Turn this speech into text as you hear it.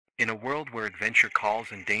In a world where adventure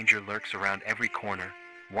calls and danger lurks around every corner,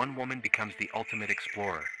 one woman becomes the ultimate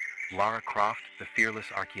explorer, Lara Croft, the fearless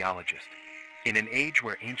archaeologist. In an age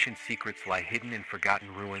where ancient secrets lie hidden in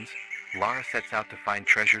forgotten ruins, Lara sets out to find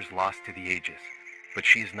treasures lost to the ages. But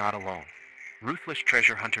she is not alone. Ruthless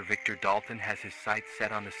treasure hunter Victor Dalton has his sights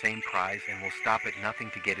set on the same prize and will stop at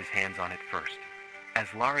nothing to get his hands on it first.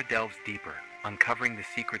 As Lara delves deeper, uncovering the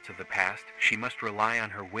secrets of the past, she must rely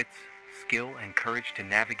on her wits, skill, and courage to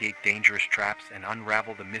navigate dangerous traps and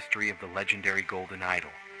unravel the mystery of the legendary Golden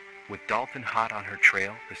Idol. With Dalton hot on her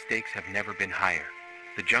trail, the stakes have never been higher.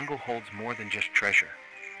 The jungle holds more than just treasure.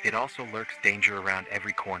 It also lurks danger around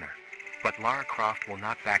every corner. But Lara Croft will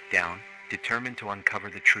not back down, determined to uncover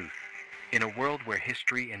the truth. In a world where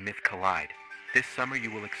history and myth collide, this summer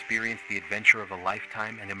you will experience the adventure of a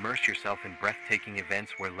lifetime and immerse yourself in breathtaking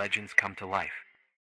events where legends come to life.